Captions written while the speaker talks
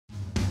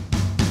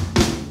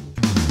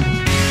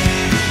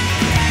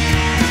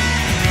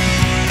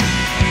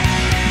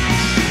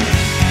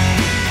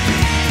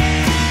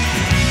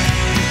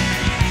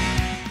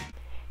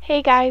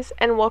Hey guys,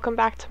 and welcome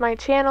back to my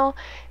channel.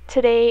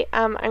 Today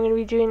I'm going to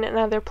be doing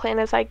another Plan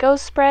As I Go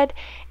spread,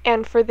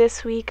 and for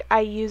this week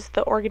I used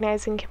the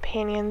Organizing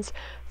Companions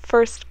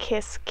First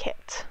Kiss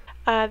kit.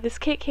 This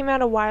kit came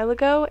out a while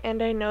ago,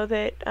 and I know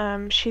that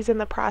she's in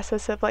the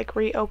process of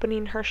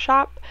reopening her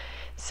shop,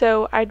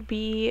 so I'd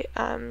be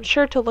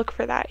sure to look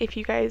for that if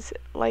you guys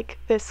like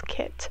this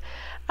kit.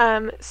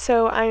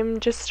 So I'm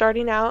just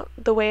starting out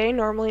the way I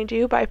normally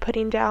do by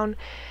putting down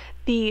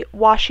the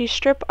washi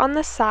strip on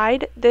the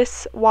side.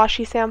 This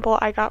washi sample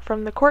I got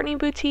from the Cortnee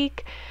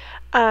Boutique.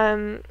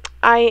 I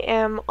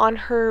am on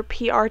her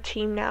PR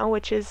team now,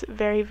 which is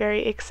very,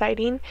 very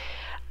exciting.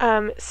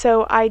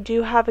 So I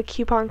do have a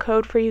coupon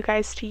code for you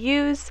guys to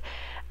use,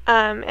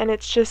 and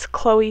it's just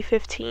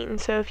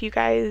Chloe15. So if you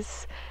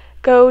guys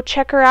go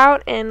check her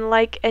out and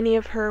like any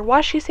of her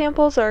washi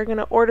samples, or are going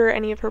to order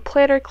any of her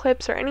planner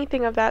clips or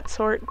anything of that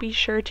sort, be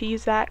sure to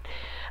use that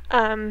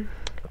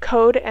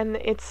code, and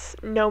it's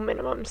no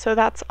minimum, so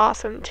that's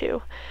awesome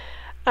too.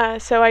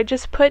 So I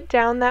just put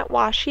down that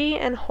washi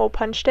and hole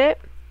punched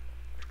it,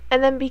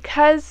 and then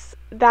because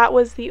that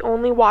was the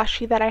only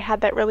washi that I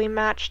had that really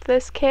matched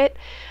this kit,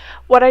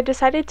 what I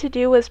decided to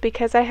do was,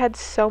 because I had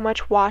so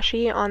much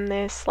washi on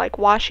this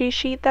washi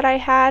sheet that I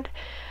had,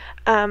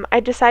 I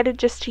decided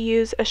just to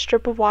use a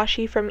strip of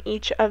washi from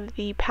each of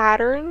the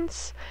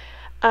patterns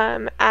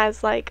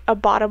as a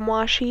bottom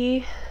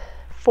washi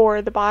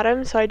for the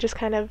bottom. So I just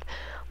kind of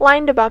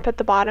lined them up at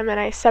the bottom and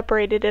I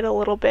separated it a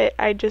little bit.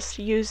 I just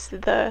used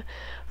the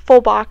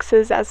full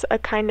boxes as a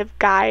kind of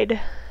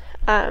guide.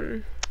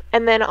 And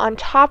then on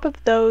top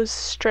of those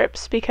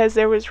strips, because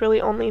there was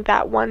really only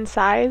that one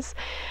size,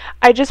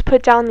 I just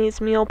put down these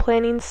meal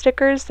planning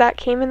stickers that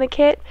came in the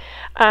kit.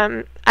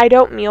 I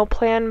don't meal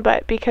plan,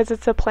 but because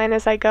it's a plan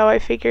as I go, I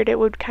figured it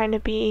would kind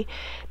of be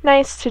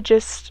nice to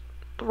just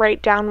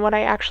write down what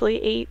I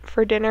actually ate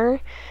for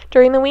dinner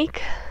during the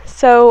week.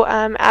 So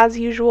as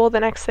usual, the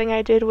next thing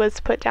I did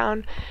was put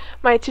down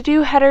my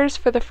to-do headers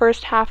for the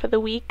first half of the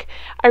week.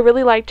 I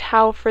really liked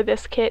how for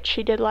this kit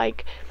she did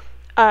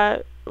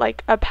a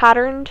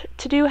patterned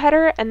to-do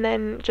header and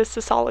then just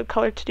a solid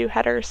color to-do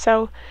header.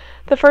 So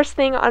the first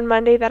thing on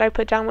Monday that I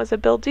put down was a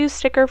Bill Do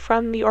sticker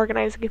from the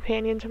Organizing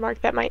Companion to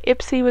mark that my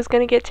Ipsy was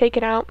going to get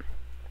taken out.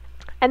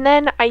 And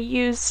then I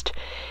used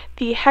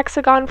the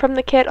hexagon from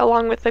the kit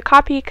along with the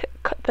coffee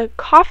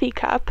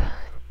cup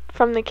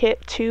from the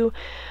kit to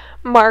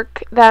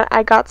mark that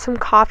I got some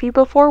coffee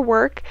before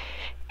work.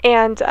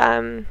 And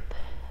the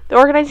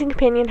Organizing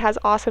Companion has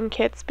awesome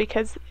kits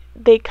because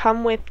they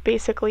come with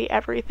basically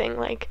everything.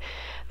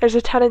 There's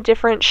a ton of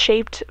different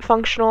shaped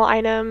functional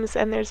items,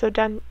 and there's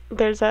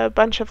a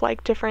bunch of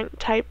different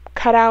type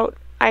cutout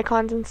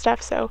icons and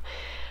stuff, so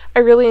I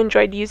really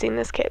enjoyed using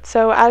this kit.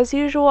 So as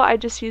usual, I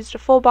just used a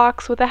full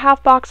box with a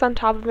half box on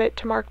top of it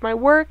to mark my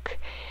work,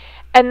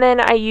 and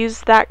then I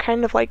used that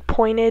kind of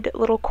pointed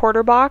little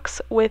quarter box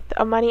with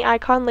a money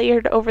icon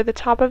layered over the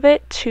top of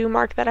it to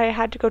mark that I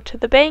had to go to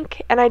the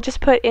bank, and I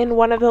just put in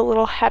one of the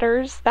little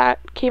headers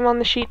that came on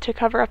the sheet to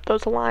cover up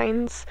those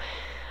lines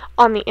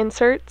on the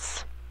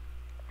inserts.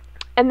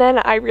 And then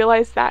I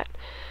realized that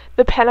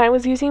the pen I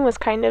was using was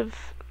kind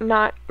of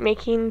not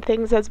making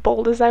things as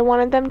bold as I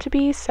wanted them to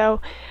be,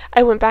 so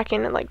I went back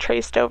in and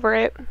traced over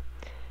it.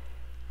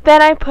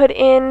 Then I put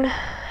in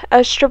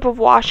a strip of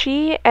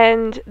washi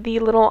and the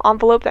little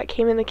envelope that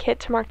came in the kit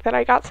to mark that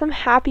I got some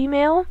Happy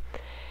Mail.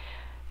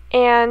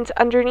 And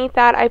underneath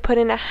that I put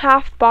in a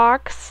half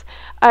box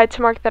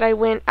to mark that I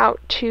went out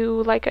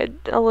to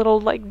a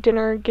little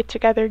dinner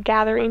get-together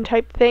gathering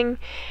type thing,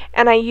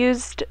 and I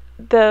used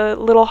the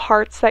little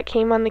hearts that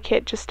came on the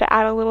kit just to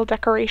add a little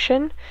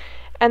decoration,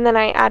 and then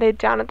I added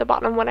down at the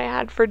bottom what I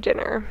had for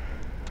dinner.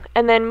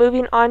 And then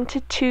moving on to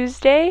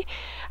Tuesday,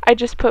 I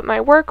just put my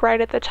work right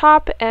at the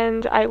top,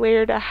 and I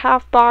layered a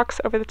half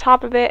box over the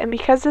top of it, and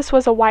because this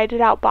was a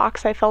whited out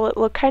box, I felt it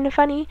looked kind of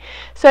funny,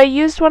 so I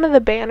used one of the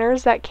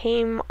banners that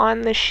came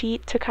on the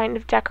sheet to kind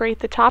of decorate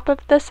the top of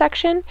the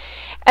section,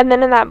 and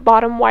then in that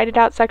bottom whited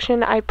out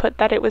section I put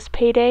that it was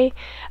payday,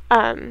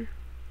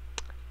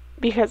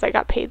 because I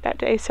got paid that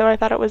day, so I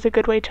thought it was a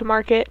good way to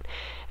mark it,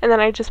 and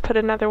then I just put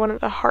another one of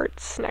the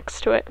hearts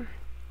next to it.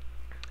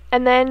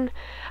 And then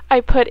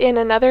I put in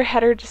another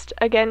header just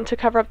again to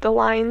cover up the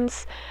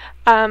lines.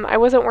 I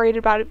wasn't worried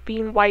about it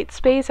being white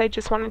space, I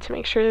just wanted to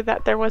make sure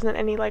that there wasn't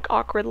any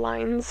awkward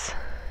lines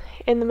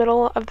in the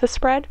middle of the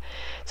spread.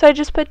 So I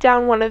just put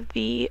down one of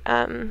the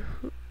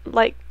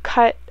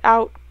cut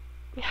out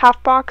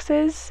half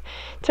boxes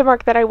to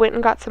mark that I went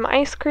and got some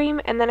ice cream,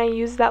 and then I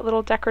used that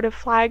little decorative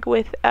flag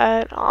with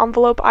an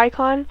envelope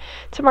icon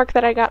to mark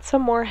that I got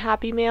some more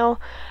Happy Mail.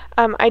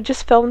 I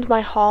just filmed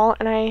my haul,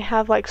 and I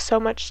have so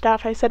much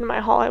stuff. I said in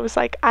my haul, I was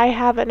I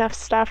have enough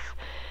stuff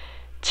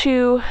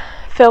to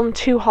film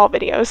 2 haul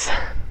videos.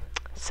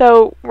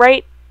 So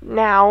right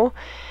now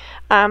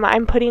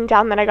I'm putting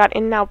down that I got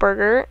In-N-Out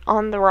Burger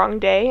on the wrong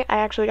day. I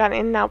actually got an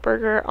In-N-Out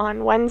Burger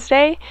on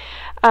Wednesday.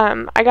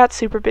 I got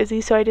super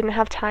busy, so I didn't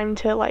have time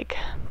to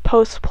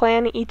post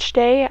plan each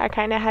day. I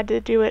kind of had to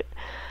do it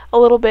a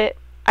little bit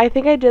I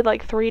think I did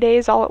like 3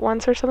 days all at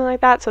once or something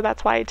like that, so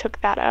that's why I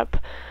took that up.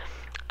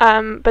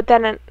 But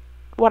then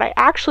what I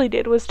actually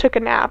did was took a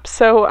nap,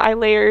 so I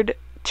layered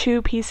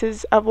 2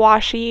 pieces of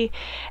washi,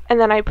 and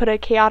then I put a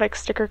Chaotic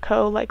Sticker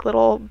Co. like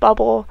little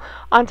bubble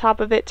on top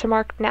of it to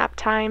mark nap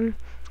time.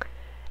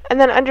 And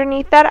then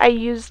underneath that I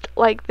used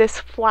like this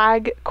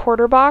flag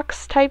quarter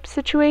box type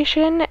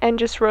situation and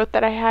just wrote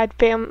that I had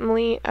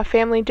a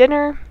family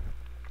dinner.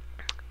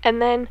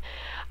 And then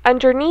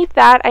underneath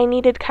that I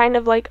needed kind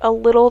of like a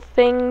little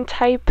thing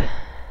type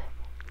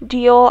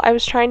deal. I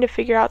was trying to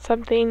figure out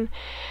something,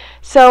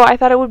 so I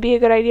thought it would be a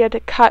good idea to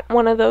cut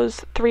one of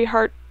those 3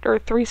 heart or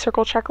 3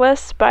 circle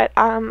checklists, but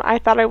I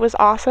thought I was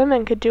awesome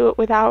and could do it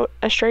without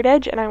a straight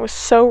edge, and I was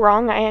so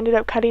wrong. I ended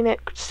up cutting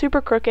it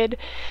super crooked.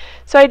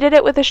 So I did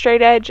it with a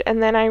straight edge,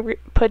 and then I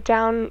put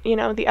down, you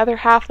know, the other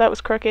half that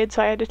was crooked,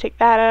 so I had to take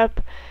that up.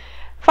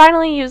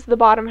 Finally used the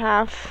bottom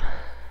half,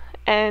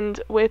 and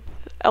with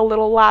a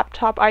little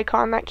laptop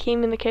icon that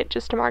came in the kit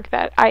just to mark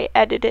that I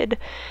edited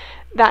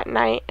that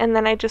night, and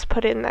then I just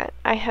put in that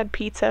I had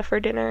pizza for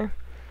dinner.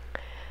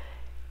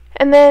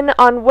 And then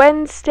on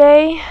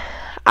Wednesday,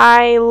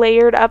 I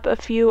layered up a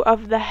few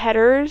of the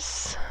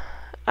headers,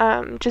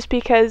 just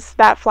because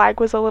that flag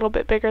was a little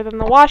bit bigger than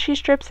the washi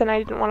strips and I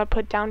didn't want to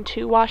put down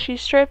 2 washi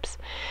strips.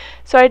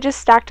 So I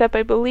just stacked up,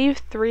 I believe,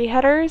 3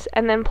 headers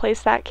and then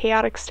placed that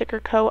Chaotic Sticker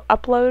Co.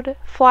 upload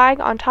flag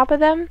on top of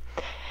them,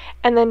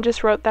 and then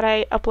just wrote that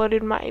I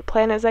uploaded my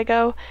plan as I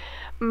go.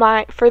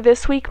 For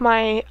this week,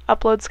 my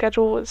upload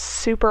schedule was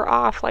super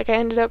off. Like, I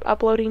ended up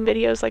uploading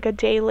videos like a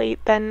day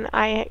late than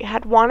I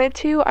had wanted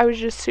to. I was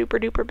just super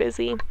duper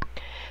busy.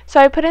 So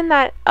I put in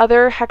that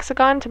other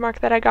hexagon to mark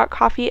that I got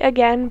coffee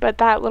again, but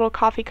that little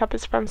coffee cup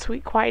is from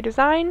Sweet Kawaii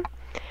Design.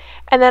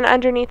 And then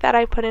underneath that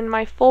I put in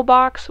my full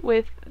box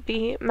with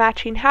the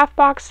matching half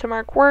box to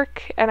mark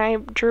work, and I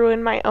drew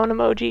in my own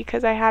emoji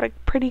because I had a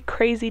pretty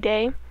crazy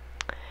day.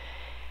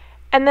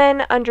 And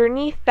then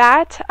underneath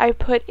that I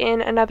put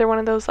in another one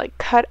of those like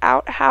cut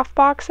out half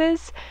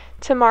boxes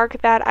to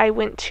mark that I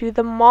went to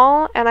the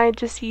mall, and I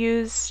just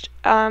used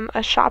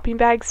a shopping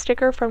bag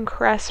sticker from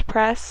Caress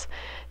Press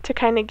to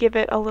kind of give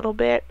it a little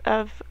bit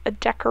of a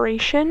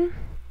decoration.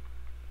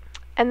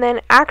 And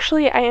then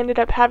actually I ended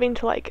up having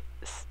to like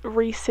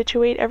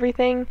resituate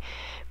everything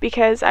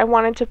because I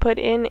wanted to put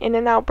in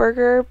In-N-Out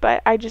Burger,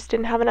 but I just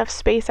didn't have enough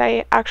space.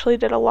 I actually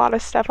did a lot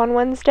of stuff on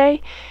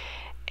Wednesday,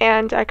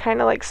 and I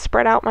kind of like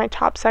spread out my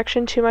top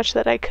section too much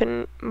that I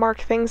couldn't mark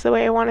things the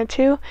way I wanted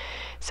to.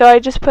 So I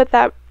just put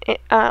that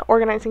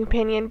organizing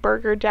companion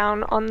burger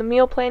down on the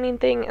meal planning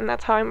thing, and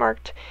that's how I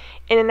marked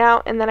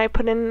In-N-Out. And then I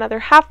put in another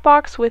half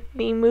box with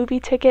the movie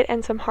ticket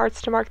and some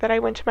hearts to mark that I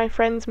went to my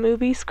friend's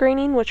movie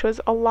screening, which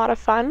was a lot of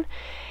fun.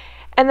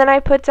 And then I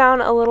put down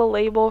a little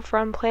label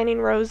from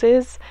Planning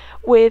Roses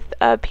with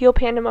a Peel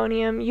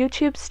Pandemonium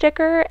YouTube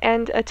sticker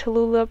and a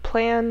Tuuli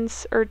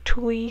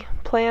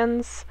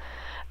Plans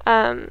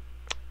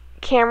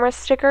camera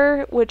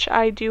sticker, which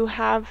I do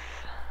have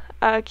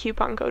a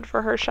coupon code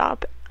for her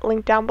shop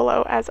linked down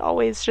below as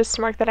always, just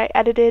to mark that I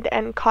edited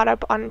and caught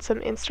up on some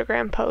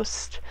Instagram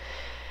posts.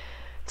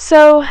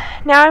 So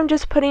now I'm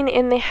just putting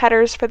in the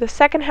headers for the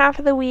second half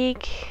of the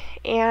week,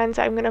 and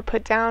I'm going to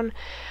put down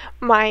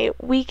my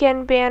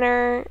weekend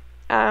banner.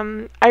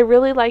 I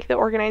really like the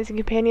Organizing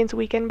Companions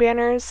weekend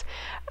banners.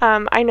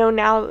 I know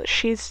now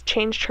she's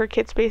changed her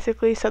kits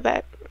basically so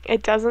that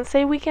it doesn't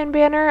say weekend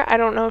banner. I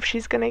don't know if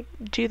she's going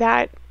to do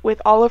that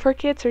with all of her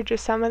kits or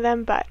just some of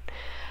them, but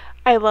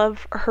I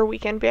love her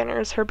weekend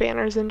banners, her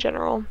banners in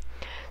general.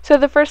 So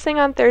the first thing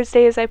on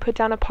Thursday is I put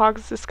down a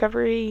Paugs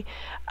Discovery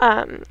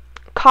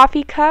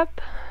coffee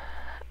cup.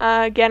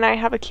 Again, I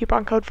have a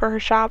coupon code for her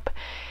shop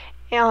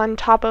on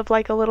top of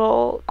like a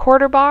little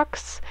quarter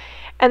box.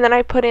 And then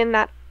I put in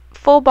that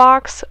full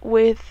box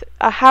with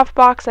a half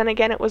box, and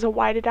again it was a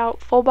whited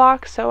out full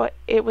box, so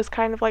it was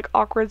kind of like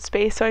awkward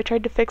space, so I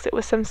tried to fix it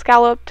with some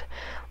scalloped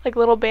like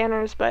little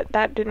banners, but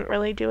that didn't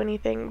really do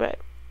anything but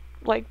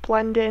like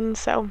blend in,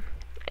 so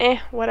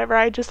whatever,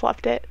 I just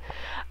left it.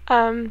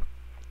 And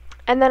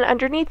then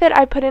underneath it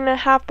I put in a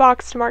half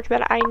box to mark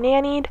that I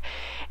nannied,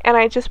 and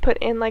I just put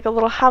in like a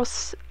little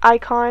house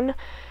icon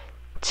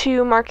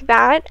to mark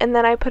that, and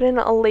then I put in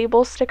a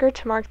label sticker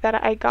to mark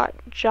that I got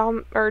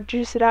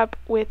juice it up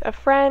with a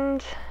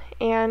friend,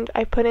 and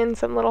I put in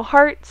some little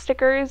heart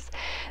stickers.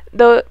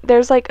 Though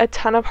there's like a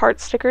ton of heart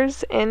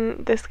stickers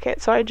in this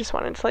kit, so I just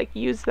wanted to like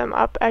use them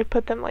up. I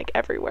put them like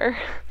everywhere.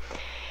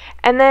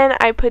 And then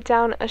I put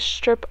down a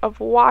strip of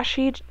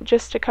washi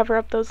just to cover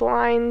up those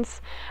lines.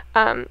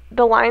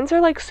 The lines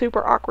are like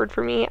super awkward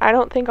for me. I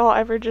don't think I'll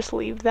ever just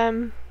leave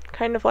them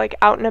kind of like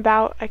out and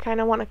about. I kind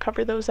of want to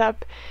cover those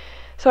up.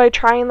 So I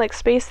try and like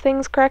space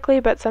things correctly,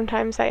 but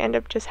sometimes I end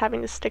up just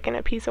having to stick in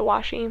a piece of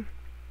washi.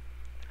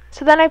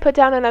 So then I put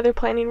down another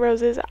Planning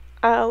Roses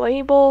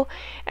label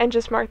and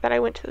just mark that I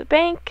went to the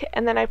bank,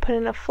 and then I put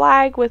in a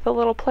flag with a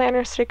little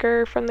planner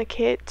sticker from the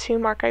kit to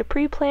mark I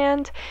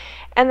pre-planned,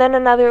 and then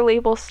another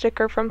label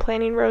sticker from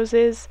Planning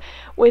Roses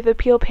with a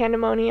Peel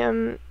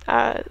Pandemonium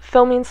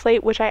filming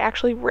slate, which I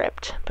actually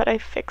ripped, but I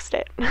fixed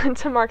it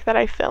to mark that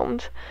I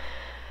filmed.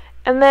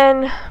 And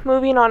then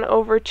moving on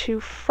over to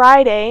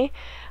Friday,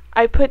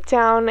 I put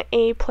down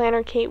a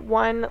Planner Kate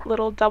 1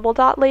 little double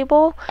dot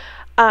label.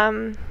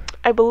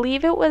 I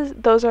believe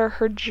those are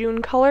her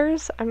June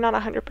colors. I'm not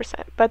 100%.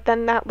 But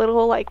then that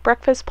little like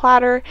breakfast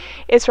platter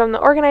is from the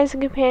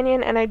Organizing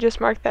Companion, and I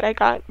just marked that I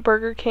got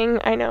Burger King.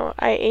 I know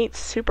I ate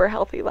super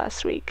healthy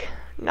last week.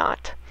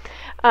 Not.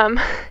 And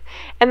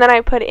then I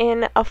put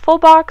in a full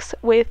box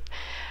with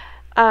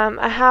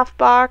a half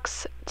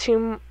box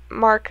to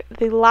mark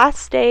the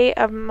last day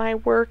of my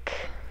work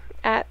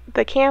at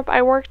the camp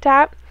I worked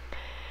at.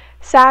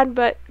 Sad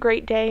but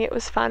great day. It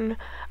was fun.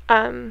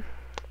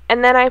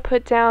 And then I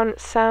put down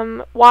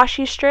some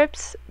washi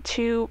strips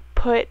to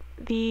put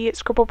the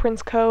Scribble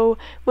Prints Co.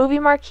 movie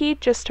marquee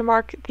just to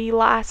mark the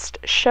last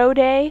show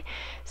day.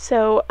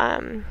 So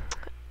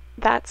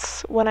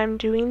that's what I'm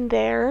doing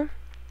there.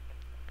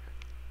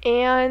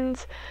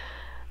 And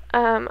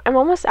I'm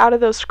almost out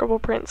of those Scribble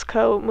Prints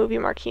Co. movie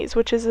marquees,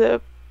 which is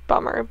a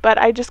bummer. But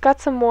I just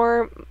got some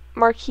more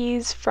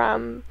marquees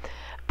from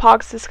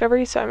Paugs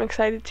Discoveries, so I'm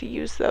excited to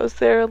use those.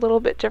 They're a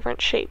little bit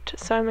different shaped,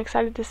 so I'm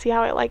excited to see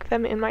how I like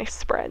them in my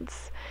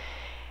spreads.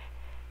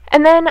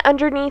 And then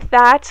underneath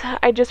that,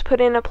 I just put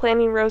in a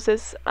Planning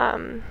Roses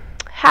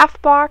half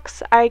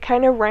box. I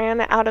kind of ran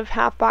out of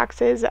half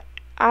boxes.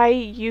 I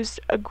used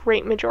a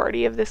great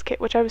majority of this kit,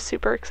 which I was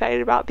super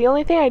excited about. The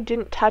only thing I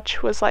didn't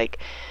touch was like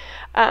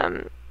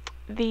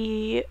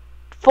the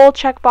full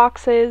check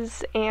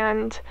boxes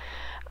and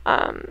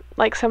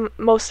like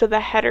most of the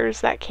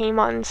headers that came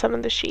on some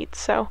of the sheets,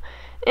 so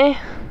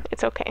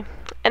it's okay.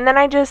 And then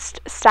I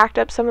just stacked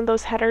up some of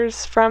those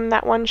headers from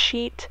that one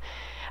sheet,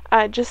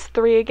 just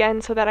 3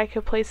 again, so that I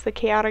could place the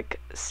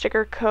Chaotic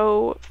Sticker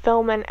Co.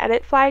 film and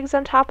edit flags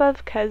on top of,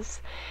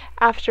 because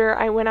after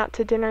I went out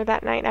to dinner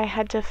that night I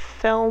had to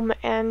film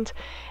and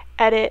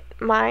edit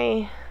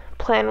my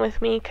plan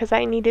with me because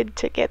I needed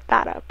to get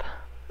that up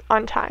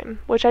on time,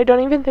 which I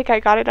don't even think I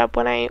got it up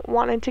when I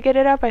wanted to get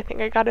it up. I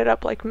think I got it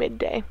up like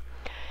midday.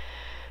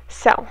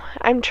 So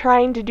I'm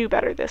trying to do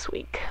better this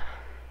week.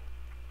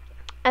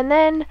 And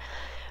then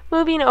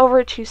moving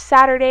over to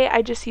Saturday,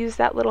 I just used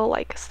that little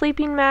like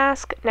sleeping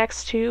mask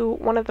next to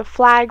one of the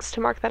flags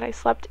to mark that I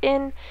slept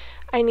in.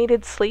 I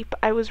needed sleep.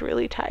 I was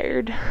really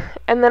tired.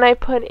 And then I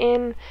put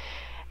in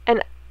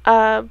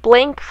a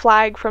blank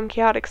flag from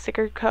Chaotic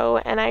Sticker Co.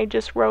 and I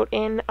just wrote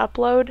in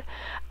upload.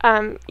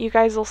 You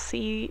guys will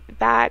see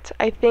that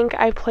I think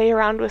I play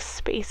around with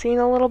spacing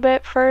a little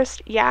bit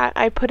first. Yeah,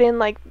 I put in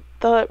like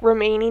the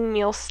remaining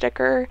meal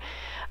sticker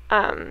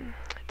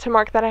to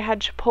mark that I had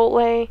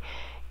Chipotle,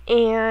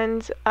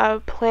 and a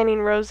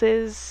Planning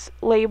Roses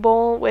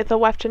label with a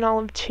Weft and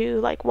Olive 2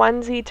 like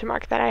onesie to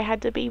mark that I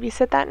had to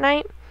babysit that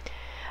night.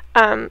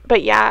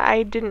 But yeah,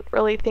 I didn't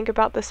really think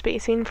about the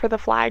spacing for the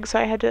flag, so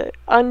I had to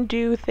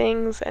undo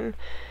things and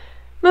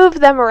move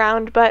them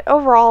around, but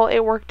overall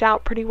it worked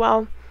out pretty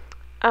well.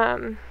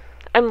 I'm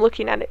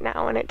looking at it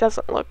now and it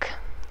doesn't look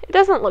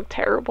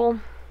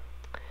terrible.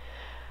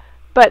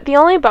 But the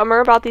only bummer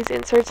about these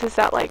inserts is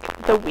that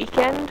like the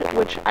weekend,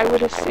 which I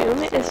would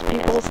assume is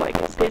people's like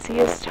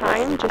busiest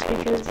time, just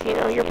because, you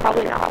know, you're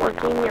probably not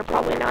working, you're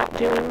probably not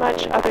doing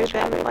much other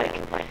than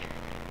like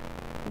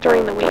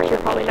during the week, you're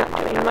probably not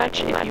doing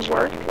much if you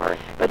work,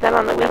 but then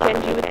on the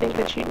weekend you would think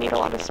that you'd need a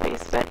lot of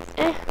space, but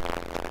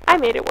I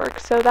made it work.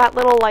 So that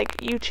little like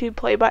YouTube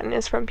play button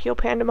is from Peel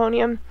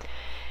Pandemonium,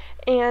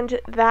 and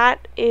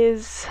that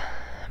is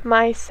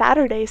my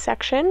Saturday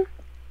section.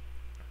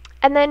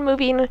 And then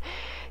moving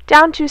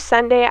down to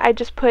Sunday, I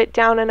just put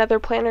down another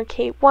Planner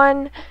Kate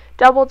 1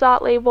 double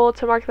dot label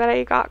to mark that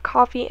I got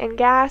coffee and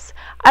gas.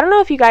 I don't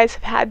know if you guys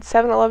have had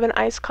 7-Eleven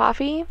iced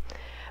coffee,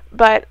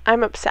 but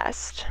I'm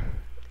obsessed.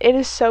 It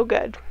is so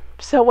good.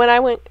 So when I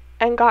went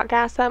and got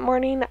gas that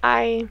morning,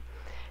 I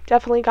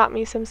definitely got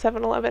me some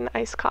 7-Eleven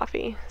iced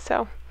coffee.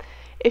 So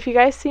if you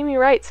guys see me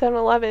write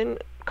 7-Eleven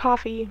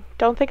coffee,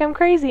 don't think I'm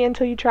crazy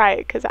until you try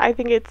it, because I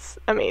think it's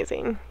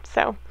amazing.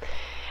 So,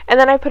 and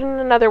then I put in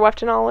another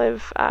Weft and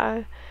Olive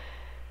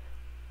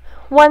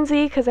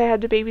onesie because I had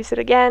to babysit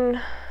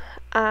again.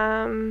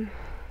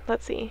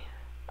 Let's see.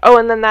 Oh,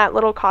 and then that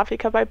little coffee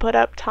cup I put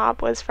up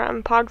top was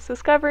from Paugs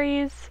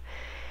Discoveries.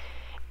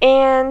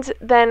 And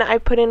then I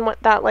put in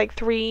that like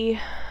 3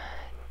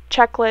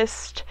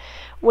 checklist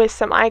with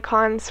some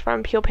icons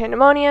from Peel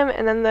Pandemonium,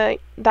 and then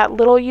that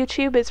little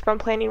YouTube is from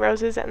Planning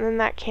Roses, and then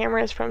that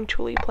camera is from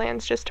Tuuli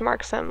Plans, just to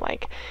mark some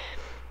like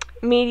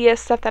media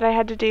stuff that I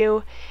had to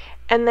do.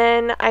 And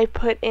then I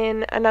put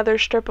in another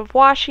strip of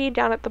washi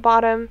down at the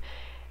bottom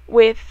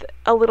with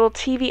a little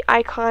TV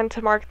icon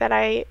to mark that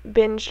I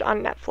binged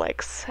on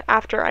Netflix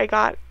after I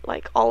got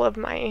like all of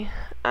my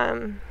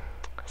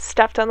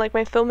stuff done, like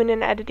my filming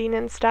and editing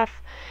and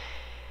stuff.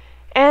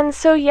 And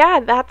so yeah,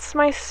 that's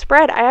my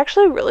spread. I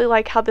actually really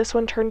like how this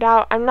one turned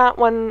out. I'm not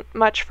one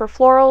much for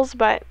florals,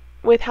 but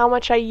with how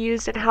much I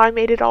used and how I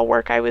made it all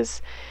work, I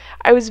was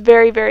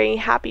very, very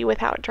happy with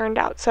how it turned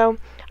out. So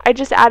I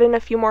just added a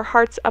few more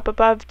hearts up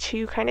above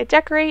to kind of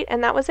decorate,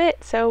 and that was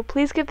it. So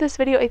please give this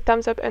video a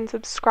thumbs up and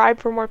subscribe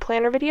for more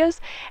planner videos,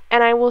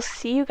 and I will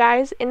see you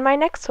guys in my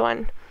next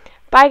one.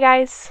 Bye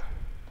guys!